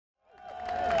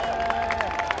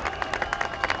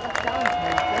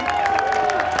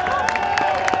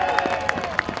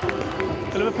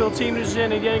Anfield team is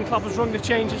in, and Jurgen Klopp has rung the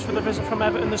changes for the visit from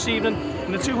Everton this evening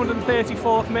in the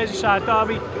 234th Merseyside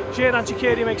derby. Xherdan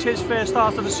Shaqiri makes his first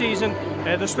start of the season.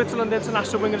 The Switzerland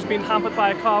international winger has been hampered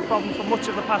by a calf problem for much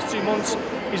of the past 2 months.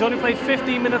 He's only played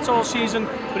 15 minutes all season,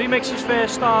 but he makes his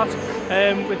first start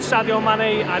with Sadio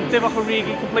Mane and Divock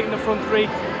Origi completing the front three.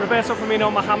 Roberto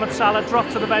Firmino, Mohamed Salah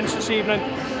dropped to the bench this evening.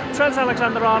 Trent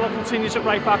Alexander-Arnold continues at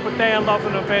right back with Dejan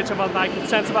Lovren and Virgil van Dijk at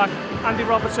centre back. Andy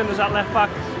Robertson is at left back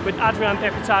with Adrian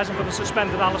deputising for the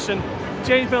suspended Alisson.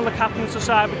 James Milner captains the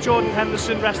side with Jordan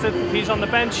Henderson rested, he's on the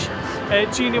bench.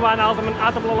 Gini Wijnaldum and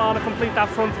Adam Lallana complete that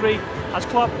front three as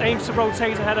Klopp aims to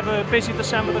rotate ahead of a busy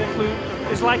December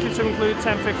that is likely to include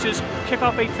 10 fixtures. Kick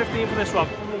off 8:15 for this one.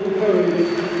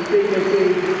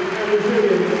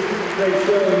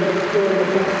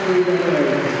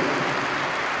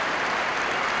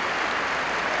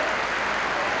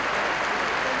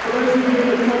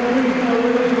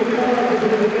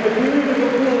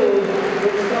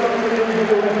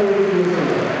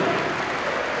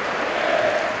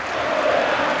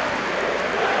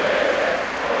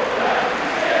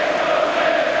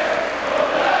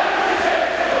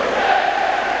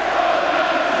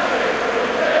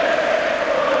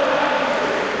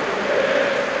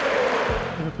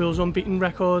 Liverpool's unbeaten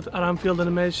record at Anfield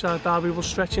in the Merseyside derby will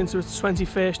stretch into its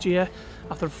 21st year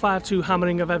after a 5-2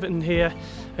 hammering of Everton here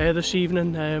this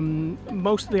evening.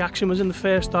 Most of the action was in the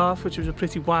first half, which was a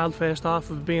pretty wild first half,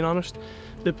 if being honest.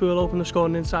 Liverpool opened the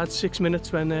scoring inside 6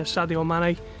 minutes when Sadio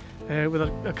Mane, with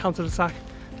a counter-attack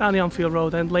down the Anfield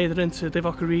road end, laid it into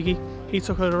Divock Origi. He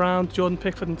took it around, Jordan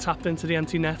Pickford, and tapped into the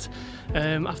empty net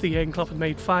after Jurgen Klopp had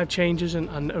made 5 changes and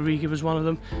Origi was one of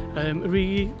them.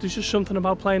 Origi, there's just something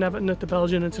about playing Everton that the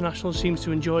Belgian international seems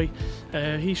to enjoy.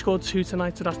 He scored 2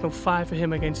 tonight, so that's now 5 for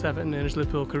him against Everton in his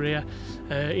Liverpool career.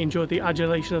 He enjoyed the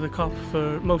adulation of the Kop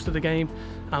for most of the game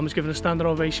and was given a standing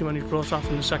ovation when he was brought off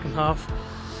in the second half.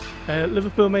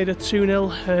 Liverpool made it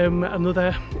 2-0,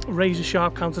 another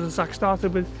razor-sharp counter-attack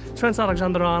started with Trent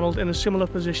Alexander-Arnold in a similar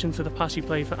position to the pass he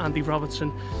played for Andy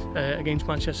Robertson against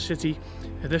Manchester City.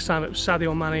 This time it was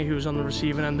Sadio Mane who was on the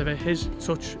receiving end of it. His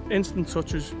instant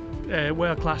touch was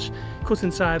world class, cut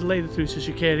inside, laid it through to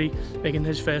Shaqiri, making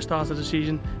his first start of the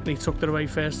season, and he tucked it away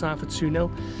first time for 2-0.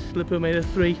 Liverpool made it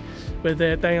 3 with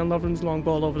Dejan Lovren's long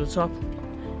ball over the top.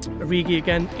 Origi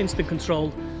again, instant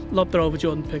control, lobbed it over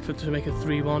Jordan Pickford to make it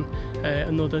 3-1.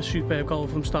 Another superb goal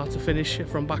from start to finish,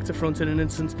 from back to front in an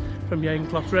instant from Jurgen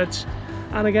Klopp's Reds.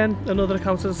 And again, another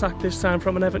counter-attack, this time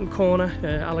from an Everton corner.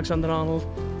 Alexander-Arnold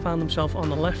found himself on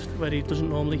the left, where he doesn't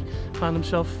normally find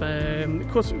himself.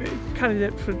 Carried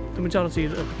it for the majority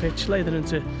of the pitch, laid it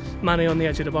into Mane on the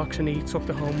edge of the box, and he took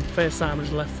it home first time with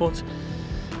his left foot.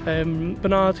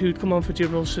 Bernard, who'd come on for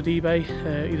Djibril Sidibe,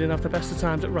 he didn't have the best of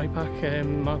times at right back.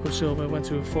 Marco Silva went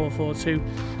to a 4-4-2,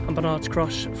 and Bernard's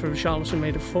cross for Richarlison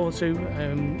made a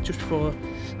 4-2 just before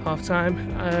half time,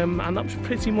 and that was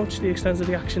pretty much the extent of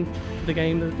the action of the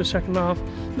game. The second half,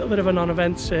 a little bit of a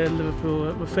non-event.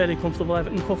 Liverpool were fairly comfortable.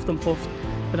 Everton huffed and puffed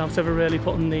without ever really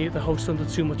putting the host under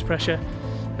too much pressure.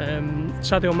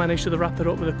 Sadio Mane should have wrapped it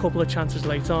up with a couple of chances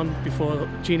late on before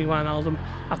Gini Wijnaldum,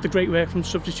 after great work from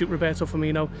substitute Roberto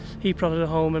Firmino, he prodded it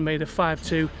home and made it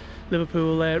 5-2.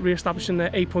 Liverpool re-establishing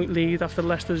their 8-point lead after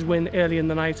Leicester's win early in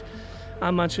the night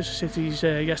and Manchester City's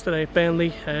yesterday at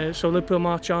Burnley. So Liverpool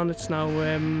march on. It's now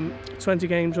 20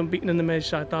 games unbeaten in the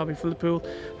Merseyside derby for Liverpool.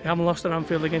 They haven't lost at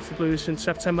Anfield against the Blues since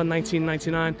September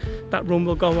 1999. That run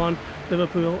will go on.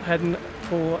 Liverpool heading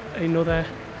for another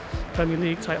Premier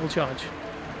League title charge.